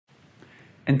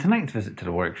In tonight's visit to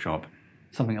the workshop,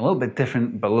 something a little bit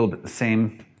different but a little bit the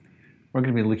same, we're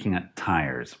going to be looking at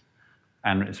tyres.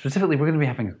 And specifically, we're going to be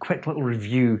having a quick little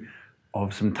review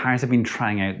of some tyres I've been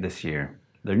trying out this year.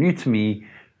 They're new to me,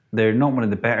 they're not one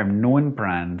of the better known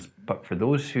brands, but for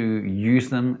those who use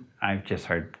them, I've just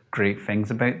heard great things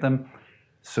about them.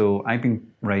 So I've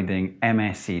been riding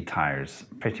MSC Tyres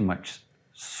pretty much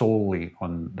solely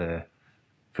on the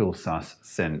full sus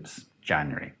since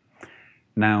January.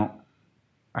 Now,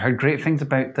 I heard great things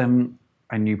about them.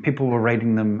 I knew people were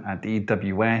riding them at the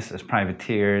EWS as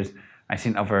privateers. I've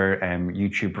seen other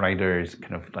YouTube riders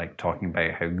kind of like talking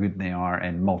about how good they are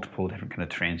in multiple different kind of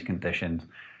terrain conditions.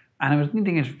 And I was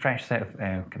needing a fresh set of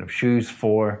kind of shoes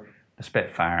for the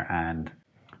Spitfire, and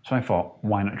so I thought,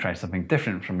 why not try something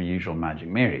different from the usual Magic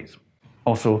Marys?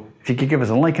 Also, if you could give us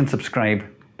a like and subscribe,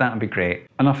 that would be great.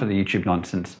 Enough of the YouTube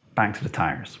nonsense, back to the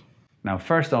tyres. Now,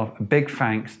 first off, a big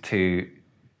thanks to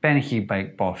Bennachie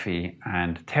Bike Bothy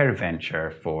and Terra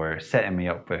Venture for setting me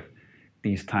up with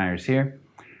these tyres here.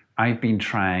 I've been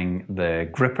trying the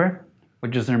Gripper,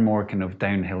 which is their more kind of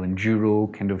downhill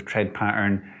enduro kind of tread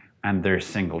pattern, and their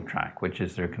Singletrack, which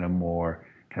is their kind of more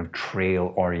kind of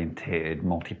trail orientated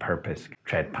multi-purpose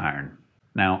tread pattern.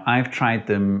 Now, I've tried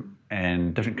them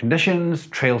in different conditions: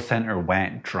 trail center,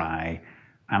 wet, dry,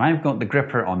 and I've got the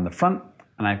Gripper on the front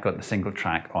and I've got the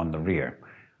Singletrack on the rear.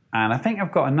 And I think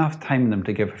I've got enough time in them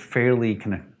to give a fairly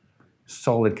kind of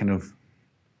solid kind of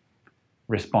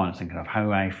response and kind of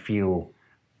how I feel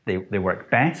they work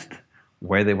best,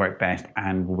 where they work best,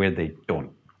 and where they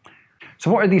don't. So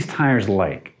what are these tyres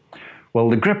like? Well,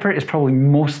 the Gripper is probably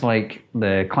most like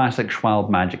the classic Schwalbe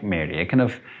Magic Mary. It kind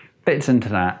of fits into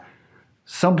that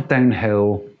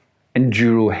sub-downhill,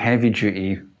 enduro,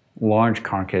 heavy-duty, large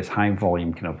carcass, high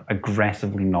volume, kind of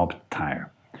aggressively knobbed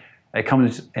tyre. It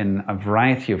comes in a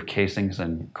variety of casings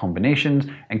and combinations,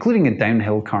 including a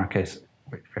downhill carcass,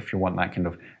 if you want that kind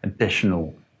of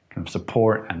additional kind of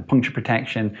support and puncture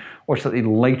protection, or slightly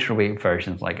lighter weight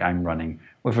versions like I'm running,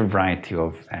 with a variety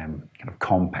of kind of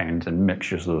compounds and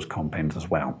mixtures of those compounds as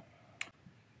well.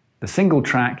 The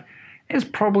Singletrack is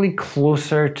probably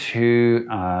closer to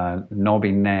a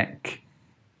knobby neck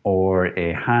or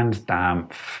a hand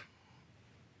damp,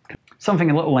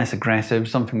 something a little less aggressive,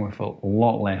 something with a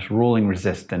lot less rolling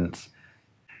resistance.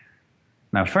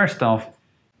 Now, first off,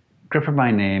 Gripper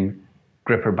by name,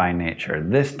 Gripper by nature.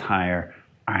 This tyre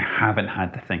I haven't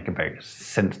had to think about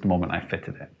since the moment I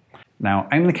fitted it. Now,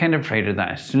 I'm the kind of rider that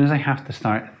as soon as I have to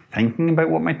start thinking about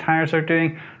what my tyres are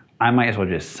doing, I might as well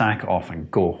just sack it off and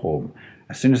go home.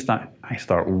 As soon as I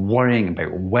start worrying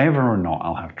about whether or not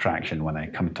I'll have traction when I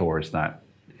come towards that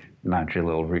natural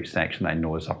little route section that I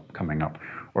know is coming up,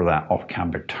 or that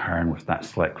off-camber turn with that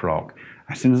slick rock,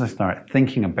 as soon as I start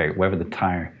thinking about whether the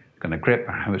tyre is going to grip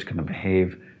or how it's going to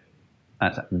behave,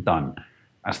 that's done.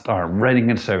 I start riding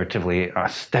conservatively, I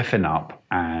stiffen up,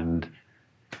 and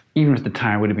even if the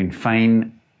tyre would have been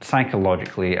fine,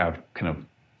 psychologically I've kind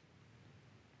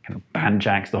of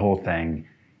banjaxed the whole thing,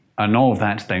 and all of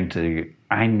that's down to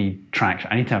I need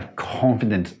traction. I need to have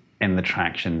confidence in the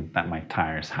traction that my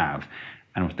tyres have.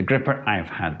 And with the Gripper, I've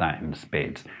had that in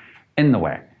spades. In the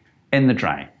wet, in the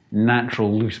dry,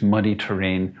 natural, loose, muddy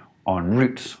terrain, on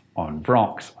routes, on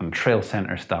rocks, on trail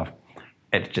center stuff,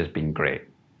 it's just been great.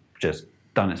 Just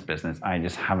done its business. I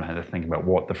just haven't had to think about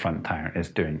what the front tyre is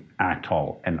doing at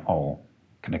all in all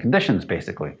kind of conditions,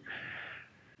 basically.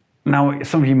 Now,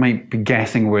 some of you might be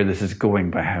guessing where this is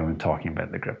going by how I'm talking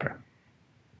about the Gripper.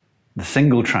 The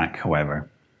Singletrack, however,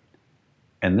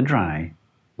 in the dry,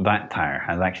 that tyre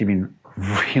has actually been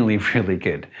really, really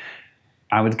good.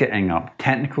 I was getting up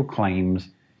technical climbs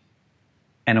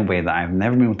in a way that I've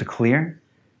never been able to clear,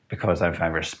 because I've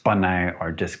either spun out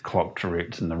or just clocked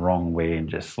routes in the wrong way and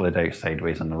just slid out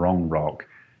sideways on the wrong rock.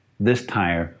 This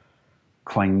tyre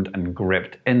climbed and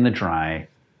gripped in the dry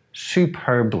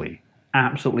superbly,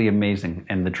 absolutely amazing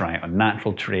in the dry on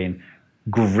natural terrain,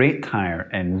 great tyre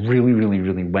in really, really,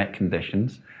 really wet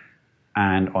conditions,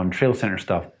 and on trail center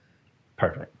stuff,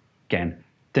 perfect. Again,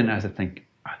 didn't have to think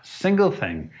a single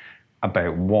thing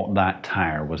about what that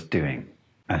tyre was doing.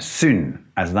 As soon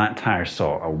as that tyre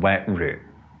saw a wet route,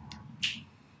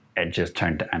 it just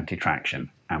turned to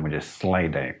anti-traction and would just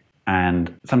slide out.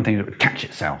 And sometimes it would catch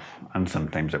itself, and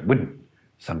sometimes it wouldn't.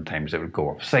 Sometimes it would go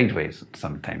off sideways, and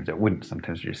sometimes it wouldn't.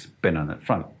 Sometimes it would just spin on its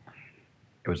front.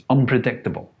 It was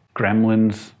unpredictable.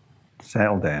 Gremlins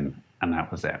settled in, and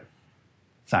that was it.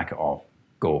 Sack it off,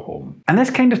 go home. And this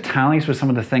kind of tallies with some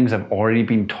of the things I've already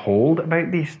been told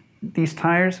about these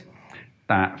tyres,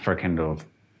 that for kind of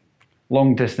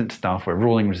long distance stuff where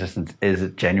rolling resistance is a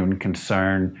genuine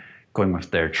concern, going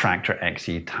with their Tractor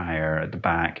XE tyre at the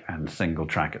back and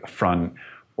Singletrack at the front,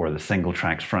 or the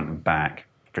Singletracks front and back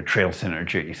for trail center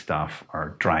duty stuff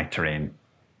or dry terrain.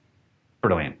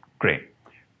 Brilliant, great.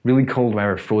 Really cold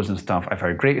weather, frozen stuff. I've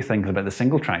heard great things about the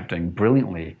Singletrack doing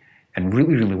brilliantly in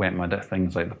really, really wet mud at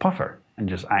things like the Puffer and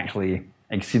just actually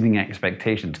exceeding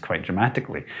expectations quite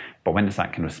dramatically. But when it's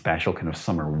that kind of special kind of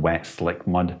summer wet, slick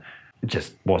mud, it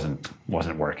just wasn't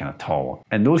working at all.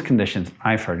 In those conditions,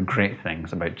 I've heard great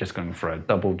things about just going for a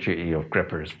double duty of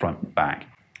grippers front and back,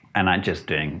 and that just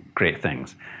doing great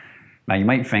things. Now you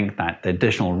might think that the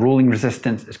additional rolling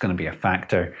resistance is going to be a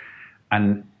factor,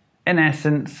 and in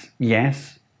essence,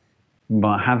 yes,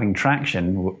 but having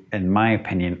traction, in my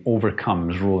opinion,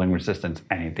 overcomes rolling resistance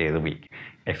any day of the week.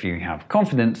 If you have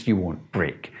confidence, you won't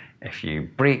brake. If you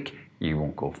brake, you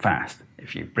won't go fast.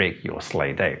 If you brake, you'll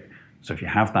slide out. So if you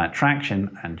have that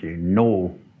traction and you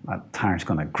know that tire's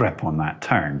going to grip on that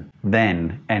turn,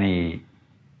 then any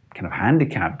kind of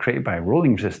handicap created by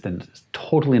rolling resistance is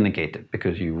totally negated,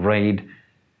 because you ride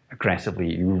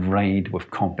aggressively, you ride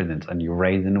with confidence, and you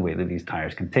ride in a way that these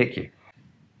tires can take you.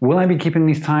 Will I be keeping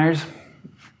these tires?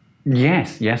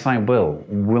 Yes, I will.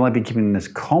 Will I be keeping this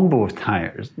combo of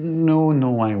tires? No,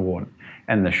 I won't.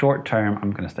 In the short term, I'm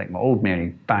going to stick my old Mary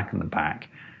back in the back,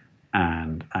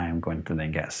 and I'm going to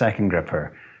then get a second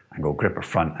gripper and go gripper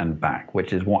front and back,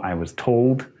 which is what I was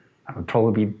told I would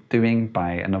probably be doing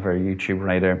by another YouTube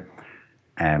rider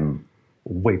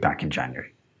way back in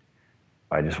January.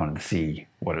 But I just wanted to see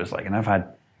what it was like, and I've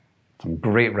had some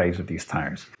great rides with these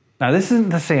tires. Now, this isn't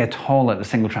to say at all that the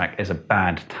Singletrack is a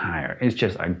bad tire. It's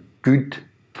just a good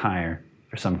tire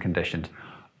for some conditions,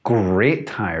 great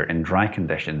tire in dry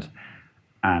conditions,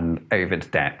 and out of its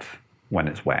depth when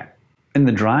it's wet. In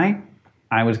the dry,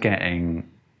 I was getting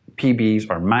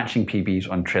PBs or matching PBs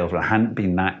on trails where I hadn't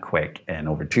been that quick in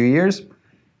over 2 years.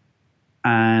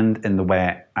 And in the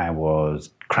wet, I was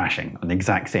crashing on the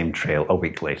exact same trail a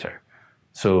week later.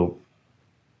 So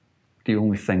the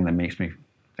only thing that makes me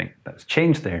think that's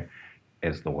changed there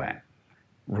is the wet.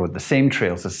 Rode the same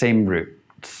trails, the same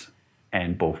routes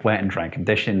in both wet and dry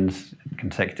conditions,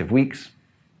 consecutive weeks,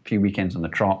 a few weekends on the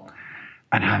trot,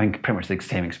 and having pretty much the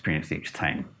same experience each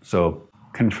time. So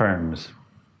confirms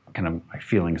kind of my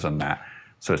feelings on that.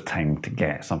 So it's time to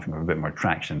get something with a bit more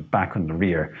traction back on the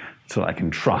rear so that I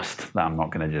can trust that I'm not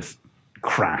going to just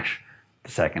crash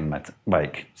the second my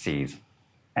bike sees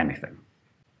anything.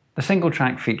 The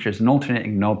Singletrack features an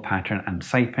alternating knob pattern and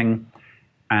siping,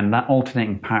 and that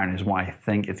alternating pattern is what I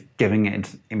think is giving it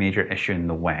its major issue in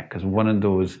the wet, because one of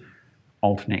those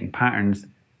alternating patterns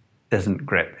doesn't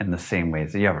grip in the same way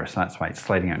as the other, so that's why it's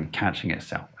sliding out and catching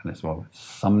itself, and it's well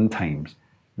sometimes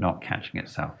not catching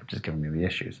itself, which is giving me the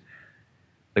issues.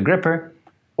 The gripper,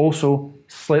 also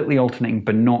slightly alternating,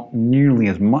 but not nearly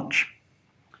as much,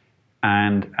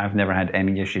 and I've never had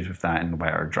any issues with that in the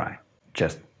wet or dry.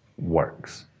 Just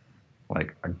works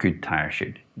like a good tire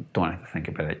should. You don't have to think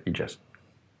about it, you just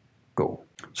go.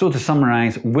 So to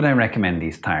summarize, would I recommend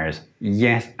these tires?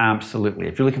 Yes, absolutely.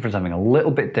 If you're looking for something a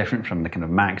little bit different from the kind of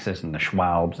Maxxis and the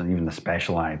Schwabs and even the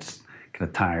Specialized kind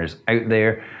of tires out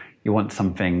there, you want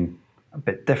something a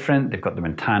bit different. They've got them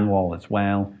in tan wall as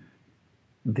well.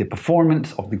 The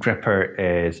performance of the gripper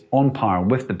is on par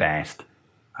with the best.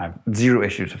 I have zero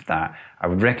issues with that. I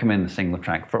would recommend the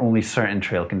Singletrack for only certain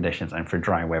trail conditions and for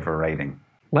dry weather riding.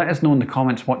 Let us know in the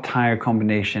comments what tire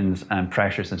combinations and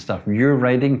pressures and stuff you're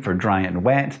riding for dry and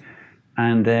wet.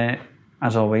 And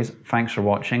as always, thanks for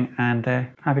watching, and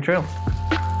happy trails.